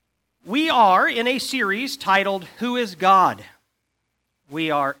We are in a series titled, Who is God?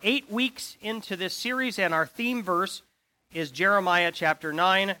 We are 8 weeks into this series, and our theme verse is Jeremiah chapter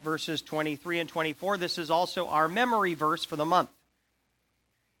 9, verses 23 and 24. This is also our memory verse for the month.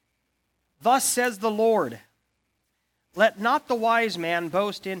 Thus says the Lord, let not the wise man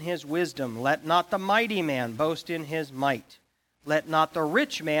boast in his wisdom, let not the mighty man boast in his might, let not the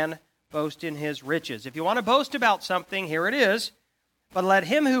rich man boast in his riches. If you want to boast about something, here it is. But let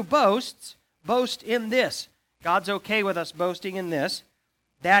him who boasts, boast in this. God's okay with us boasting in this,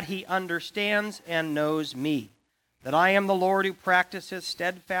 that he understands and knows me, that I am the Lord who practices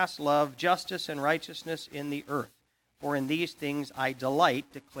steadfast love, justice, and righteousness in the earth. For in these things I delight,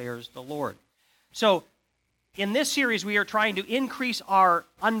 declares the Lord. So, in this series, we are trying to increase our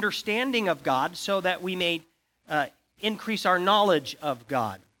understanding of God so that we may increase our knowledge of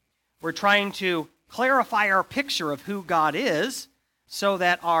God. We're trying to clarify our picture of who God is, so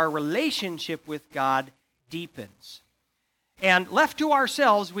that our relationship with God deepens. And left to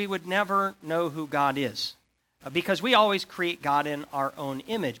ourselves, we would never know who God is, because we always create God in our own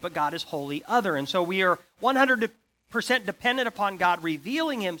image, but God is wholly other. And so we are 100% dependent upon God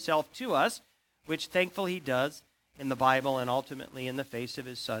revealing himself to us, which thankfully he does in the Bible and ultimately in the face of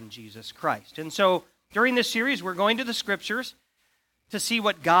his Son, Jesus Christ. And so during this series, we're going to the Scriptures to see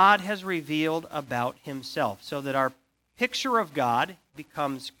what God has revealed about himself, so that our picture of God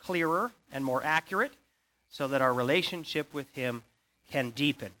becomes clearer and more accurate, so that our relationship with him can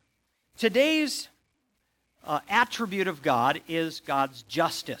deepen. Today's attribute of God is God's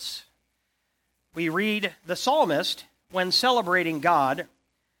justice. We read the psalmist, when celebrating God,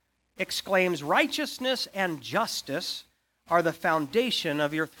 exclaims, righteousness and justice are the foundation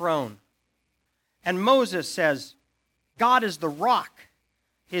of your throne. And Moses says, God is the rock,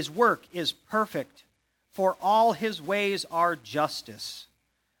 his work is perfect, for all his ways are justice.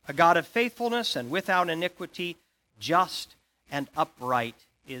 A God of faithfulness and without iniquity, just and upright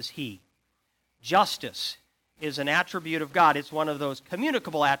is he. Justice is an attribute of God. It's one of those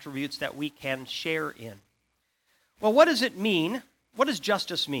communicable attributes that we can share in. Well, what does it mean? What does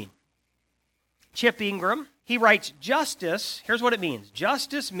justice mean? Chip Ingram, he writes, justice, here's what it means.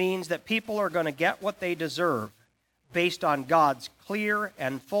 Justice means that people are going to get what they deserve based on God's clear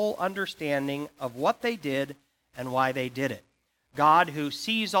and full understanding of what they did and why they did it. God, who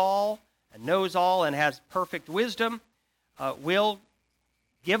sees all and knows all and has perfect wisdom, will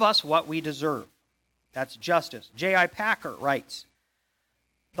give us what we deserve. That's justice. J.I. Packer writes,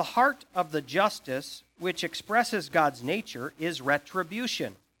 the heart of the justice which expresses God's nature is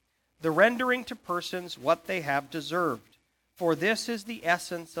retribution, the rendering to persons what they have deserved. For this is the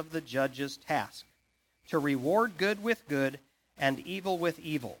essence of the judge's task. To reward good with good and evil with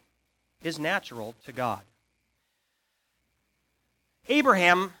evil is natural to God.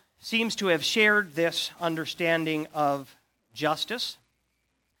 Abraham seems to have shared this understanding of justice.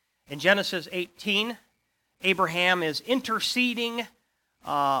 In Genesis 18, Abraham is interceding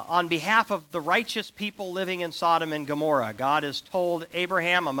on behalf of the righteous people living in Sodom and Gomorrah. God has told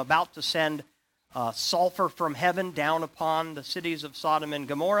Abraham, I'm about to send sulfur from heaven down upon the cities of Sodom and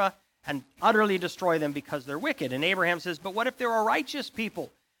Gomorrah and utterly destroy them because they're wicked. And Abraham says, but what if there are righteous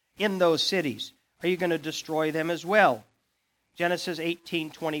people in those cities? Are you going to destroy them as well? Genesis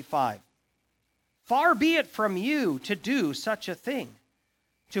 18:25. Far be it from you to do such a thing,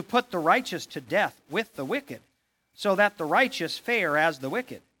 to put the righteous to death with the wicked, so that the righteous fare as the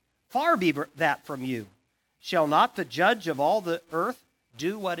wicked. Far be that from you. Shall not the judge of all the earth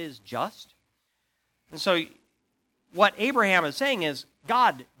do what is just? And so what Abraham is saying is,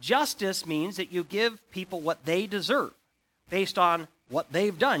 God, justice means that you give people what they deserve based on what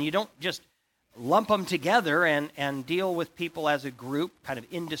they've done. You don't just lump them together and deal with people as a group kind of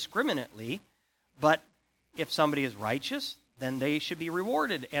indiscriminately, but if somebody is righteous, then they should be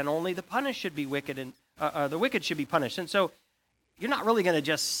rewarded, and only the punished should be wicked, and the wicked should be punished. And so you're not really going to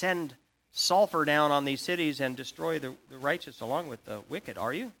just send sulfur down on these cities and destroy the righteous along with the wicked,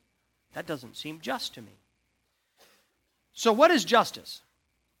 are you? That doesn't seem just to me. So what is justice?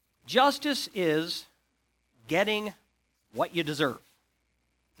 Justice is getting what you deserve.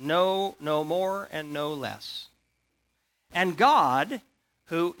 No more and no less. And God,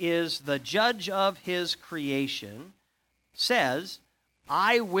 who is the judge of his creation, says,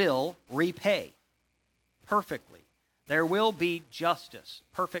 I will repay perfectly. There will be justice,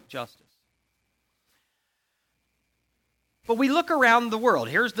 perfect justice. But we look around the world.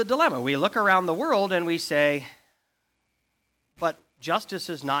 Here's the dilemma. We look around the world and we say, but justice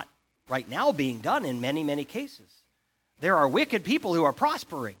is not right now being done in many, many cases. There are wicked people who are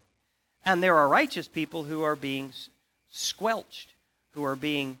prospering, and there are righteous people who are being squelched, who are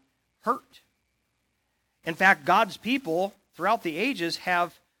being hurt. In fact, God's people throughout the ages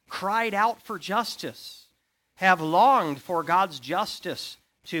have cried out for justice, have longed for God's justice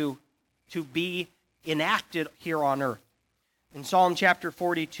to be enacted here on earth. In Psalm chapter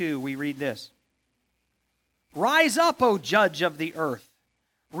 42, we read this: "Rise up, O judge of the earth.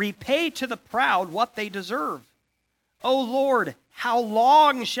 Repay to the proud what they deserve. O Lord, how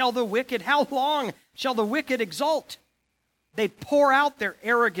long shall the wicked exult? They pour out their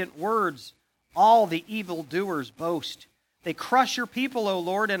arrogant words. All the evildoers boast. They crush your people, O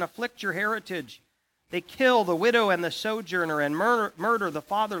Lord, and afflict your heritage. They kill the widow and the sojourner and murder the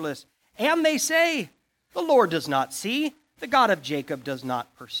fatherless. And they say, the Lord does not see. The God of Jacob does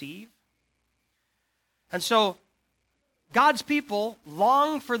not perceive." And so God's people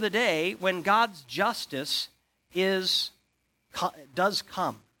long for the day when God's justice does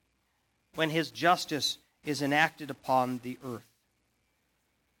come, when his justice is enacted upon the earth.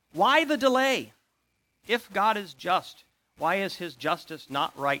 Why the delay? If God is just, why is his justice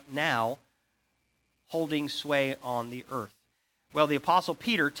not right now holding sway on the earth? Well, the Apostle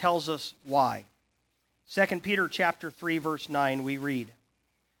Peter tells us why. 2 Peter chapter 3, verse 9, we read,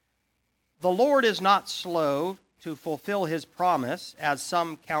 "The Lord is not slow to fulfill his promise, as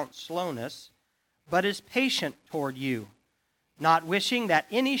some count slowness, but is patient toward you, not wishing that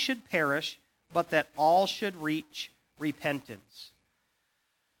any should perish, but that all should reach repentance."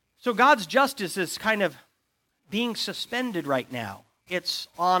 So God's justice is kind of being suspended right now. It's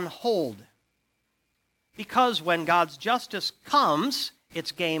on hold. Because when God's justice comes,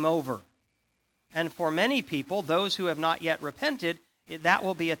 it's game over. And for many people, those who have not yet repented, that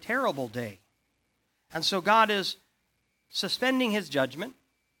will be a terrible day. And so God is suspending his judgment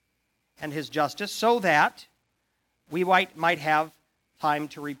and his justice so that we might have time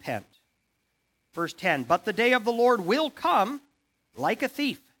to repent. Verse 10, "But the day of the Lord will come like a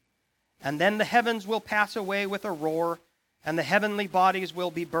thief, and then the heavens will pass away with a roar, and the heavenly bodies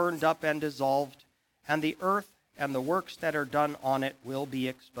will be burned up and dissolved, and the earth and the works that are done on it will be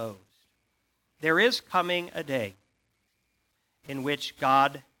exposed." There is coming a day in which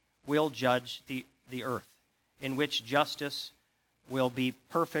God will judge the earth, in which justice will be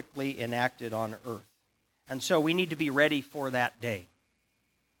perfectly enacted on earth. And so we need to be ready for that day.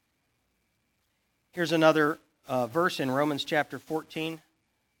 Here's another verse in Romans chapter 14,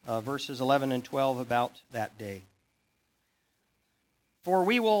 verses 11 and 12 about that day. "For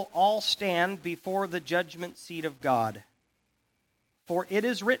we will all stand before the judgment seat of God. For it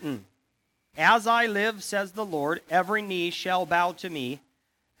is written, 'As I live, says the Lord, every knee shall bow to me,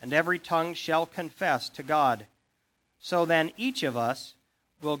 and every tongue shall confess to God.' So then each of us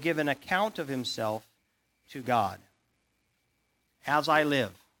will give an account of himself to God." As I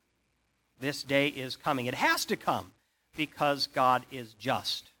live, this day is coming. It has to come because God is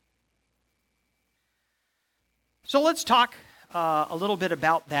just. So let's talk a little bit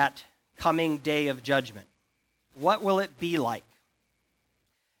about that coming day of judgment. What will it be like?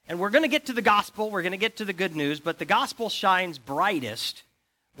 And we're going to get to the gospel, we're going to get to the good news, but the gospel shines brightest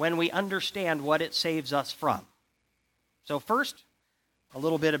when we understand what it saves us from. So first, a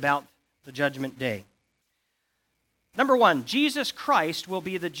little bit about the judgment day. Number one, Jesus Christ will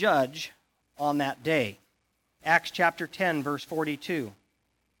be the judge on that day. Acts chapter 10, verse 42.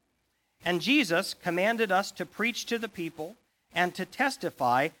 "And Jesus commanded us to preach to the people and to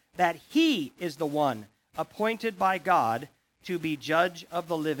testify that he is the one appointed by God to be judge of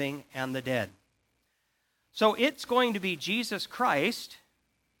the living and the dead." So it's going to be Jesus Christ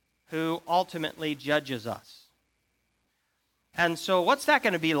who ultimately judges us. And so what's that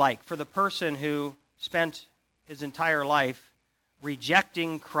going to be like for the person who spent his entire life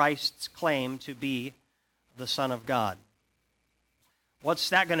rejecting Christ's claim to be the Son of God? What's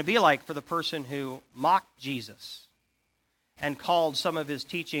that going to be like for the person who mocked Jesus and called some of his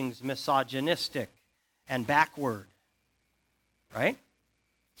teachings misogynistic and backward? Right?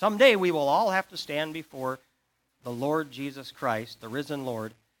 Someday we will all have to stand before the Lord Jesus Christ, the risen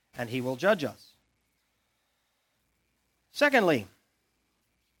Lord, and he will judge us. Secondly,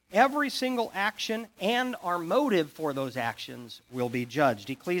 every single action and our motive for those actions will be judged.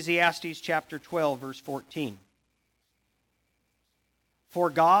 Ecclesiastes chapter 12, verse 14. "For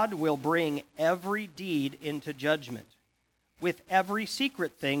God will bring every deed into judgment, with every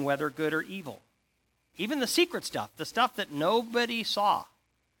secret thing, whether good or evil." Even the secret stuff, the stuff that nobody saw,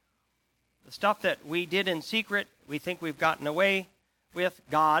 the stuff that we did in secret, we think we've gotten away with.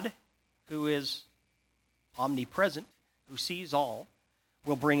 God, who is omnipresent, who sees all,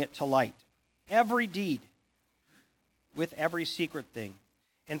 will bring it to light. Every deed, with every secret thing.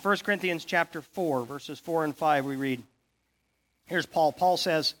 In 1 Corinthians chapter 4, verses 4 and 5, we read, here's Paul. Paul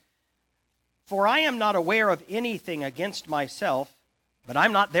says, For I am not aware of anything against myself, but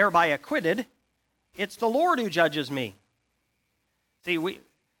I'm not thereby acquitted. It's the Lord who judges me. See, we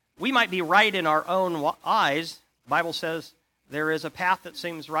might be right in our own eyes. The Bible says there is a path that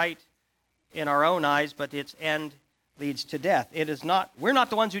seems right in our own eyes, but its end leads to death. We're not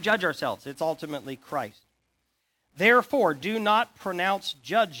the ones who judge ourselves. It's ultimately Christ. Therefore, do not pronounce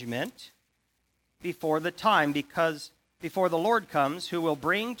judgment before the time, because before the Lord comes, who will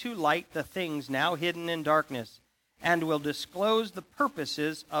bring to light the things now hidden in darkness, and will disclose the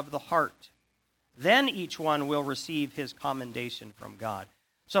purposes of the heart. Then each one will receive his commendation from God.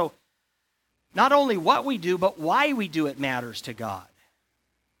 So, not only what we do, but why we do it matters to God.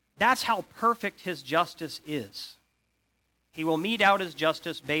 That's how perfect his justice is. He will mete out his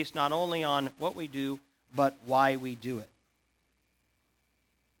justice based not only on what we do, but why we do it.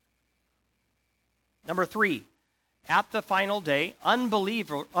 Number 3, at the final day,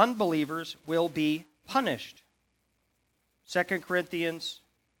 unbelievers will be punished.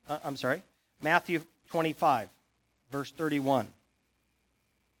 Matthew 25, verse 31.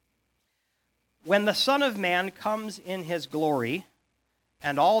 When the Son of Man comes in his glory,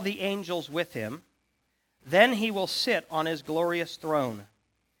 and all the angels with him, then he will sit on his glorious throne.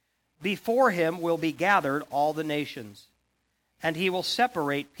 Before him will be gathered all the nations, and he will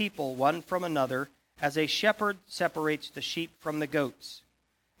separate people one from another, as a shepherd separates the sheep from the goats.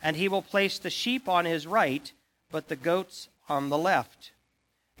 And he will place the sheep on his right, but the goats on the left.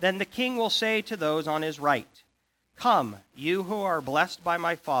 Then the king will say to those on his right, Come, you who are blessed by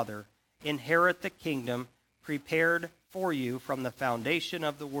my Father, inherit the kingdom prepared for you from the foundation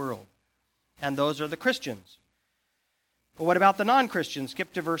of the world. And those are the Christians. But what about the non-Christians?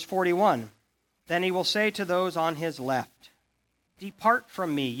 Skip to verse 41. Then he will say to those on his left, Depart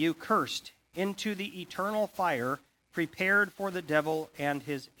from me, you cursed, into the eternal fire prepared for the devil and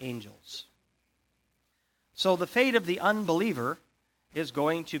his angels. So the fate of the unbeliever is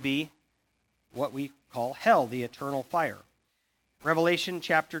going to be what we call hell, the eternal fire. Revelation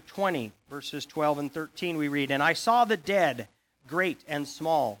chapter 20, verses 12 and 13, we read, And I saw the dead, great and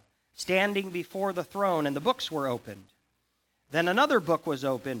small, standing before the throne, and the books were opened. Then another book was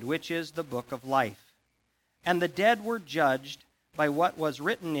opened, which is the book of life. And the dead were judged by what was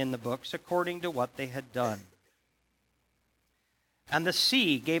written in the books according to what they had done. And the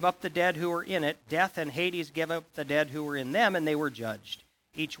sea gave up the dead who were in it. Death and Hades gave up the dead who were in them, and they were judged,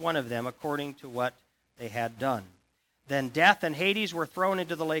 each one of them according to what they had done. Then death and Hades were thrown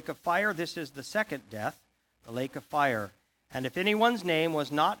into the lake of fire. This is the second death, the lake of fire. And if anyone's name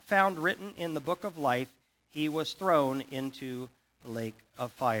was not found written in the book of life, he was thrown into the lake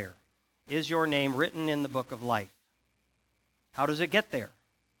of fire. Is your name written in the book of life? How does it get there?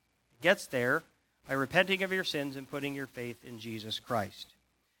 It gets there by repenting of your sins and putting your faith in Jesus Christ.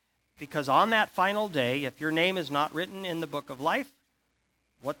 Because on that final day, if your name is not written in the book of life,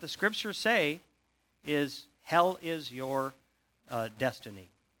 what the scriptures say is hell is your destiny.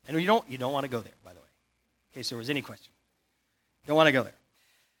 And you don't want to go there, by the way, in case there was any question. You don't want to go there.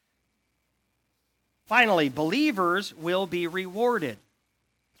 Finally, believers will be rewarded.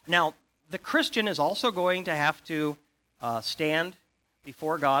 Now, the Christian is also going to have to stand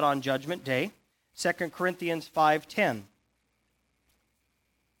before God on Judgment Day. 2 Corinthians 5:10.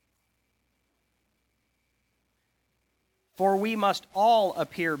 For we must all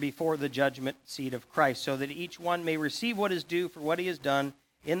appear before the judgment seat of Christ, so that each one may receive what is due for what he has done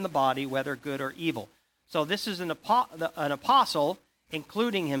in the body, whether good or evil. So this is an apostle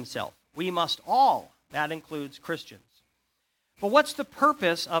including himself. We must all. That includes Christians. But what's the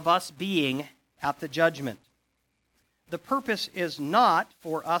purpose of us being at the judgment? The purpose is not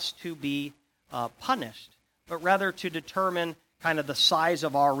for us to be punished, but rather to determine kind of the size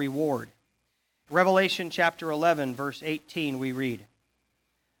of our reward. Revelation chapter 11, verse 18, we read,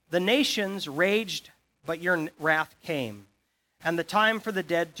 The nations raged, but your wrath came, and the time for the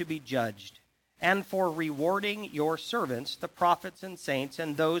dead to be judged, and for rewarding your servants, the prophets and saints,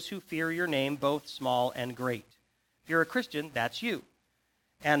 and those who fear your name, both small and great. If you're a Christian, that's you.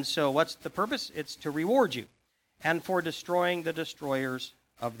 And so what's the purpose? It's to reward you, and for destroying the destroyers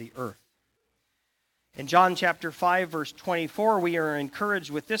of the earth. In John chapter 5, verse 24, we are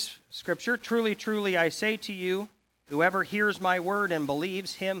encouraged with this scripture, Truly, truly, I say to you, whoever hears my word and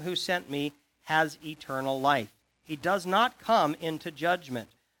believes him who sent me has eternal life. He does not come into judgment,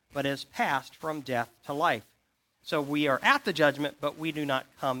 but is passed from death to life. So we are at the judgment, but we do not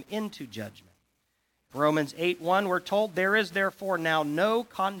come into judgment. Romans 8:1, we're told, There is therefore now no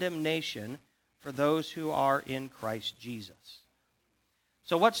condemnation for those who are in Christ Jesus.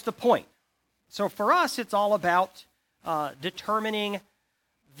 So what's the point? So for us, it's all about determining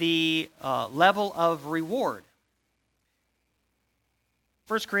the level of reward.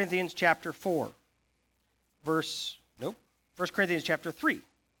 1 Corinthians chapter 4, 1 Corinthians chapter 3,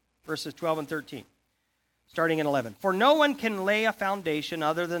 verses 12 and 13, starting in 11. For no one can lay a foundation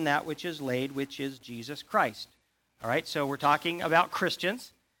other than that which is laid, which is Jesus Christ. All right, so we're talking about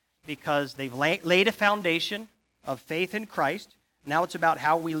Christians because they've laid a foundation of faith in Christ. Now it's about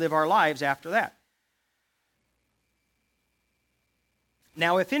how we live our lives after that.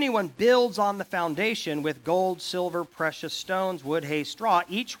 Now, if anyone builds on the foundation with gold, silver, precious stones, wood, hay, straw,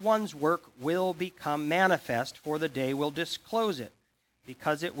 each one's work will become manifest, for the day will disclose it,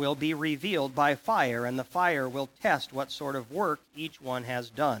 because it will be revealed by fire, and the fire will test what sort of work each one has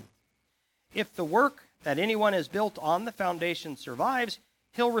done. If the work that anyone has built on the foundation survives,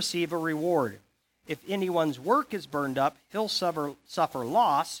 he'll receive a reward. If anyone's work is burned up, he'll suffer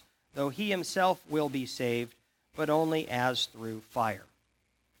loss, though he himself will be saved, but only as through fire.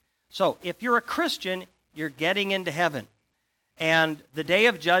 So, if you're a Christian, you're getting into heaven. And the day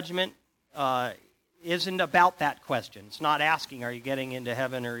of judgment isn't about that question. It's not asking, are you getting into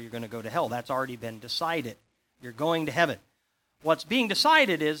heaven or are you going to go to hell? That's already been decided. You're going to heaven. What's being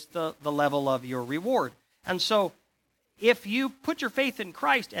decided is the level of your reward. And so, if you put your faith in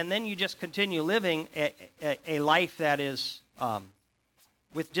Christ and then you just continue living a life that is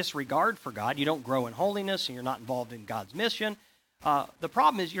with disregard for God, you don't grow in holiness and you're not involved in God's mission, the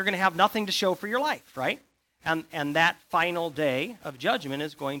problem is you're going to have nothing to show for your life, right? And that final day of judgment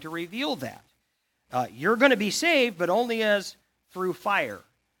is going to reveal that. You're going to be saved, but only as through fire.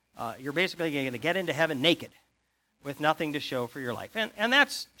 You're basically going to get into heaven naked with nothing to show for your life. And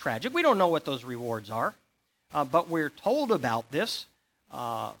that's tragic. We don't know what those rewards are, but we're told about this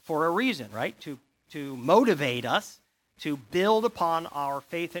for a reason, right? To motivate us to build upon our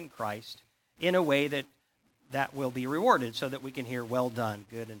faith in Christ in a way that will be rewarded, so that we can hear, well done,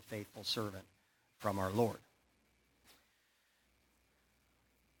 good and faithful servant, from our Lord.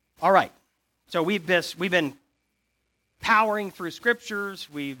 All right, so we've been powering through scriptures,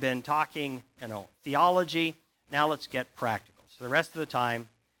 we've been talking, theology. Now let's get practical. So the rest of the time,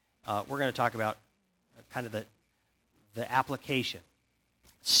 we're going to talk about kind of the application.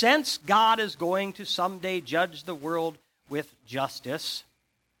 Since God is going to someday judge the world with justice,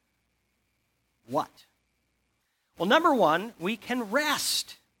 what? Well, number one, we can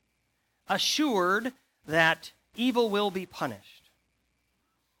rest assured that evil will be punished.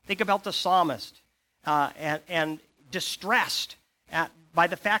 Think about the psalmist and distressed by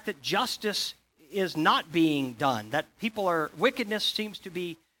the fact that justice is not being done, that wickedness seems to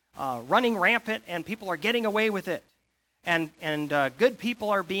be running rampant and people are getting away with it, and good people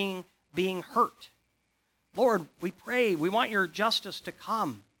are being hurt. Lord, we pray, we want your justice to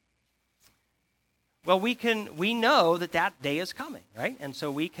come. Well, we know that day is coming, right? And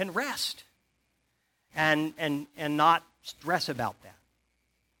so we can rest and not stress about that.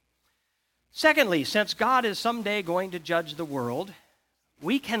 Secondly, since God is someday going to judge the world,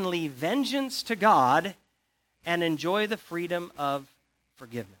 we can leave vengeance to God and enjoy the freedom of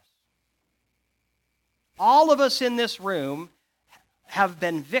forgiveness. All of us in this room have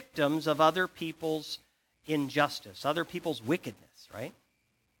been victims of other people's injustice, other people's wickedness, right?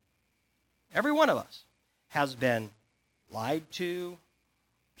 Every one of us has been lied to,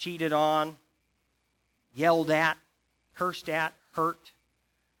 cheated on, yelled at, cursed at, hurt.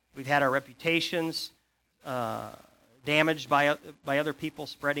 We've had our reputations damaged by other people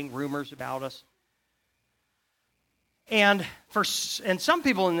spreading rumors about us. And some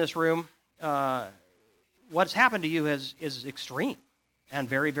people in this room, what's happened to you is extreme and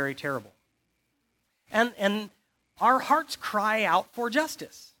very, very terrible. And our hearts cry out for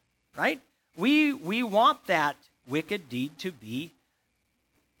justice, right? We want that wicked deed to be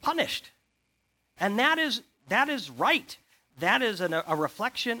punished. And that is right. That is a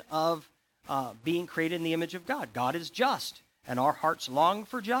reflection of being created in the image of God. God is just, and our hearts long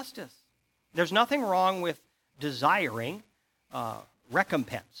for justice. There's nothing wrong with desiring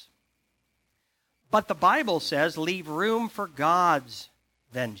recompense. But the Bible says, leave room for God's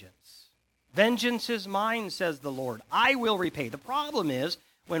vengeance. Vengeance is mine, says the Lord. I will repay. The problem is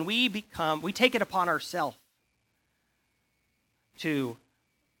when we take it upon ourselves to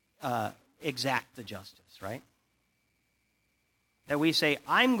exact the justice, right? That we say,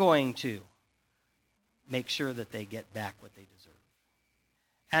 I'm going to make sure that they get back what they deserve.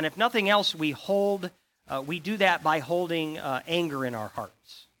 And if nothing else, we do that by holding anger in our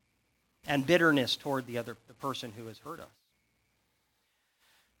hearts and bitterness toward the person who has hurt us.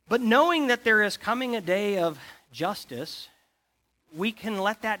 But knowing that there is coming a day of justice, we can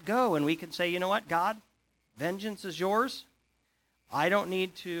let that go and we can say, you know what, God, vengeance is yours. I don't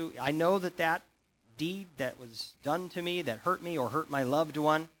need to, I know that deed that was done to me, that hurt me or hurt my loved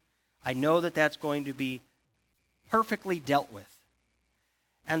one, I know that that's going to be perfectly dealt with.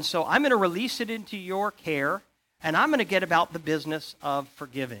 And so I'm going to release it into your care, and I'm going to get about the business of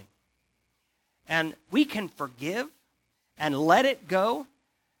forgiving. And we can forgive and let it go,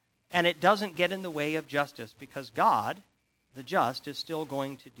 and it doesn't get in the way of justice, because God, the just, is still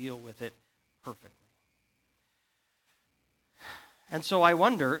going to deal with it perfectly. And so I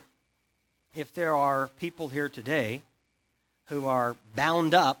wonder if there are people here today who are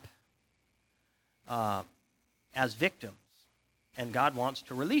bound up as victims, and God wants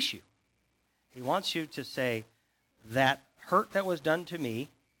to release you. He wants you to say, that hurt that was done to me,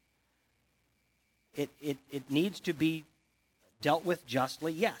 it needs to be dealt with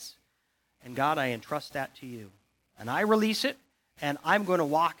justly, yes. And God, I entrust that to you. And I release it, and I'm going to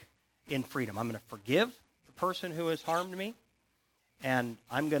walk in freedom. I'm going to forgive the person who has harmed me, and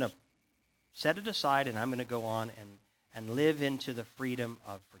I'm going to set it aside, and I'm going to go on and live into the freedom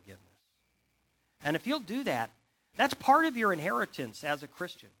of forgiveness. And if you'll do that, that's part of your inheritance as a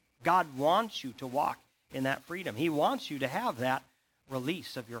Christian. God wants you to walk in that freedom. He wants you to have that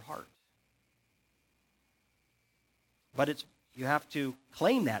release of your heart. But you have to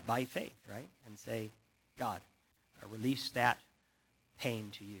claim that by faith, right? And say, God, I release that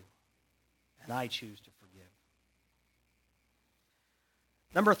pain to you, and I choose to forgive.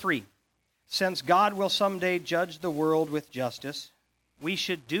 Number 3, since God will someday judge the world with justice, we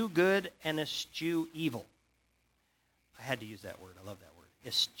should do good and eschew evil. I had to use that word. I love that word.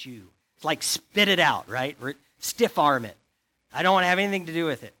 Eschew. It's like spit it out, right? Stiff arm it. I don't want to have anything to do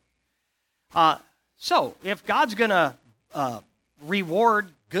with it. So if God's going to reward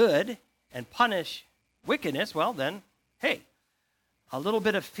good and punish wickedness, well then, hey, a little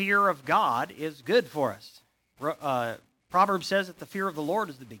bit of fear of God is good for us. Proverbs says that the fear of the Lord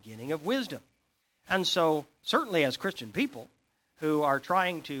is the beginning of wisdom. And so certainly as Christian people who are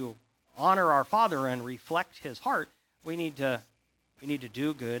trying to honor our Father and reflect his heart, we need to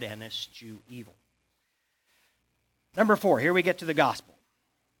do good and eschew evil. Number 4, here we get to the gospel.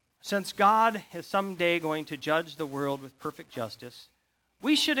 Since God is someday going to judge the world with perfect justice,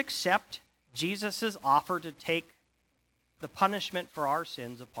 we should accept Jesus' offer to take the punishment for our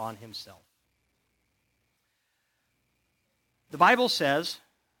sins upon himself. The Bible says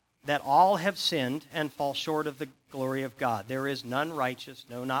that all have sinned and fall short of the glory of God. There is none righteous,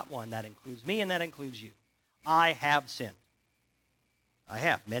 no, not one. That includes me and that includes you. I have sinned. I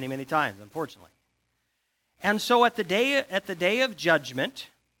have, many, many times, unfortunately. And so at the day of judgment,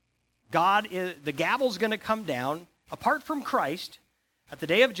 the gavel's going to come down. Apart from Christ, at the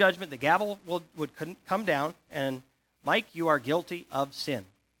day of judgment, the gavel would come down, and Mike, you are guilty of sin.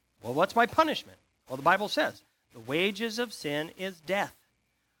 Well, what's my punishment? Well, the Bible says, the wages of sin is death.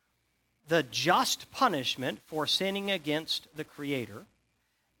 The just punishment for sinning against the Creator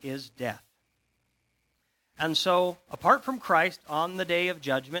is death. And so, apart from Christ, on the day of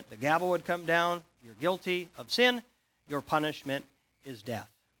judgment, the gavel would come down. You're guilty of sin. Your punishment is death.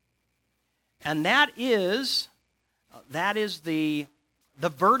 And that is the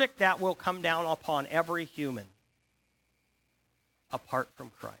verdict that will come down upon every human apart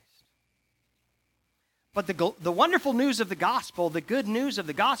from Christ. But the wonderful news of the gospel, the good news of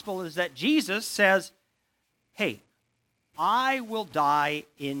the gospel, is that Jesus says, hey, I will die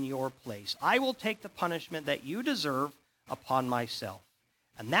in your place. I will take the punishment that you deserve upon myself.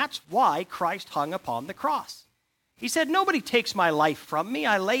 And that's why Christ hung upon the cross. He said, nobody takes my life from me.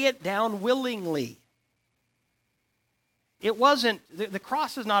 I lay it down willingly. It wasn't, the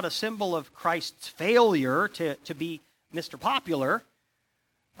cross is not a symbol of Christ's failure to be Mr. Popular.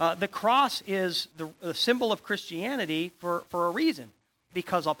 The cross is the symbol of Christianity for a reason.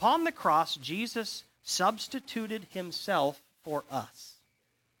 Because upon the cross, Jesus substituted himself for us.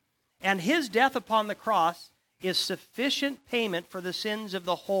 And his death upon the cross is sufficient payment for the sins of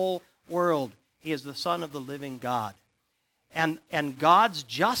the whole world. He is the Son of the living God. And God's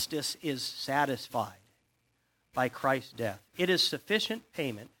justice is satisfied by Christ's death. It is sufficient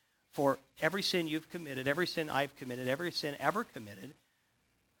payment for every sin you've committed, every sin I've committed, every sin ever committed.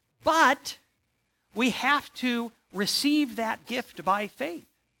 But we have to receive that gift by faith.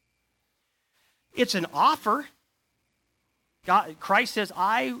 It's an offer. Christ says,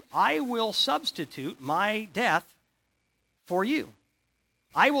 I will substitute my death for you.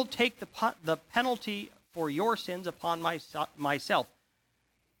 I will take the penalty for your sins upon myself.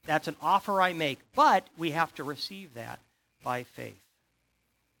 That's an offer I make, but we have to receive that by faith.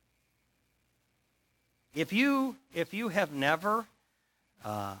 If you have never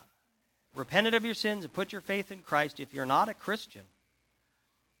repented of your sins and put your faith in Christ, if you're not a Christian,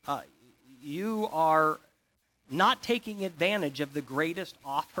 you are not taking advantage of the greatest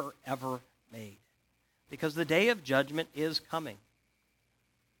offer ever made, because the day of judgment is coming.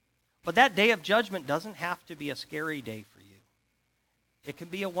 But that day of judgment doesn't have to be a scary day for you. It can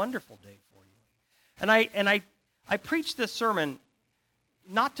be a wonderful day for you. And I preach this sermon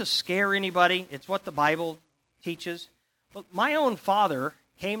not to scare anybody. It's what the Bible teaches. But my own father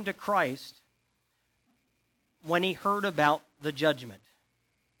came to Christ when he heard about the judgment.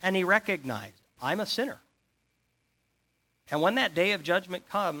 And he recognized, I'm a sinner. And when that day of judgment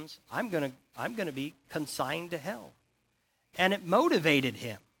comes, I'm going to be consigned to hell. And it motivated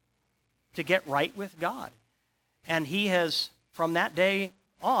him to get right with God. And he has, from that day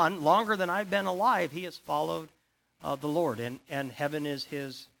on, longer than I've been alive, he has followed the Lord, and heaven is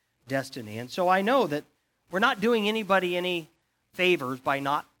his destiny. And so I know that we're not doing anybody any favors by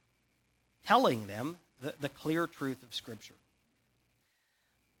not telling them the clear truth of Scripture.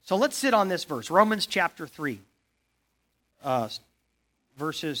 So let's sit on this verse, Romans chapter 3,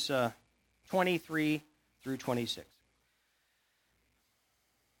 verses 23 through 26.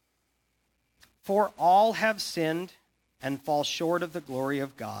 For all have sinned and fall short of the glory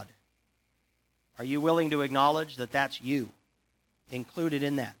of God. Are you willing to acknowledge that that's you, included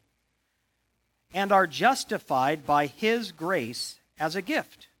in that? And are justified by his grace as a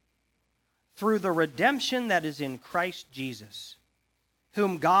gift, through the redemption that is in Christ Jesus,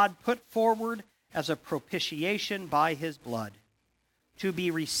 whom God put forward as a propitiation by his blood, to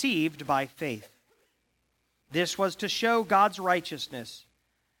be received by faith. This was to show God's righteousness,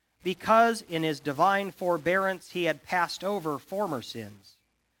 because in his divine forbearance he had passed over former sins.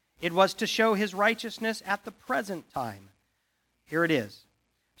 It was to show his righteousness at the present time. Here it is.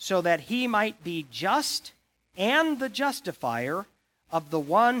 So that he might be just and the justifier of the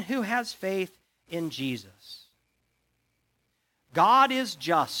one who has faith in Jesus. God is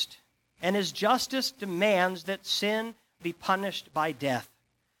just, and his justice demands that sin be punished by death.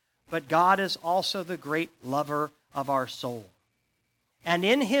 But God is also the great lover of our soul. And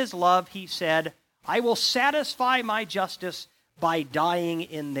in his love he said, I will satisfy my justice by dying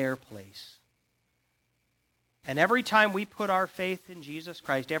in their place. And every time we put our faith in Jesus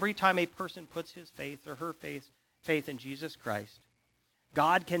Christ, every time a person puts his faith or her faith in Jesus Christ,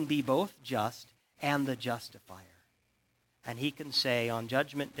 God can be both just and the justifier. And he can say on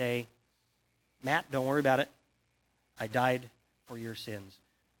Judgment Day, Matt, don't worry about it. I died for your sins.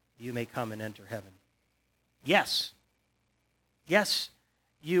 You may come and enter heaven. Yes. Yes,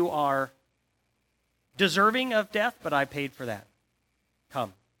 you are deserving of death, but I paid for that.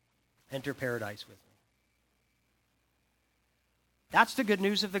 Come, enter paradise with me. That's the good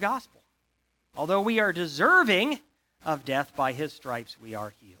news of the gospel. Although we are deserving of death, by his stripes we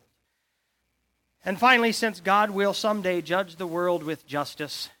are healed. And finally, since God will someday judge the world with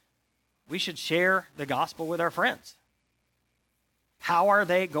justice, we should share the gospel with our friends. How are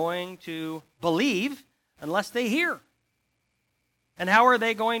they going to believe unless they hear? And how are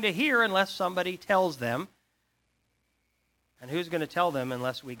they going to hear unless somebody tells them? And who's going to tell them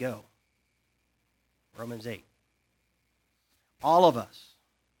unless we go? Romans 8. All of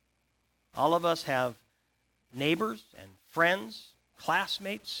us have neighbors and friends,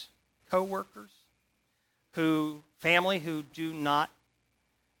 classmates, co-workers, family who do not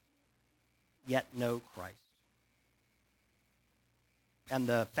yet know Christ. And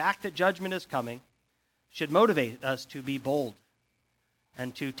the fact that judgment is coming should motivate us to be bold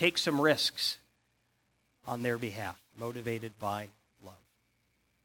and to take some risks on their behalf, motivated by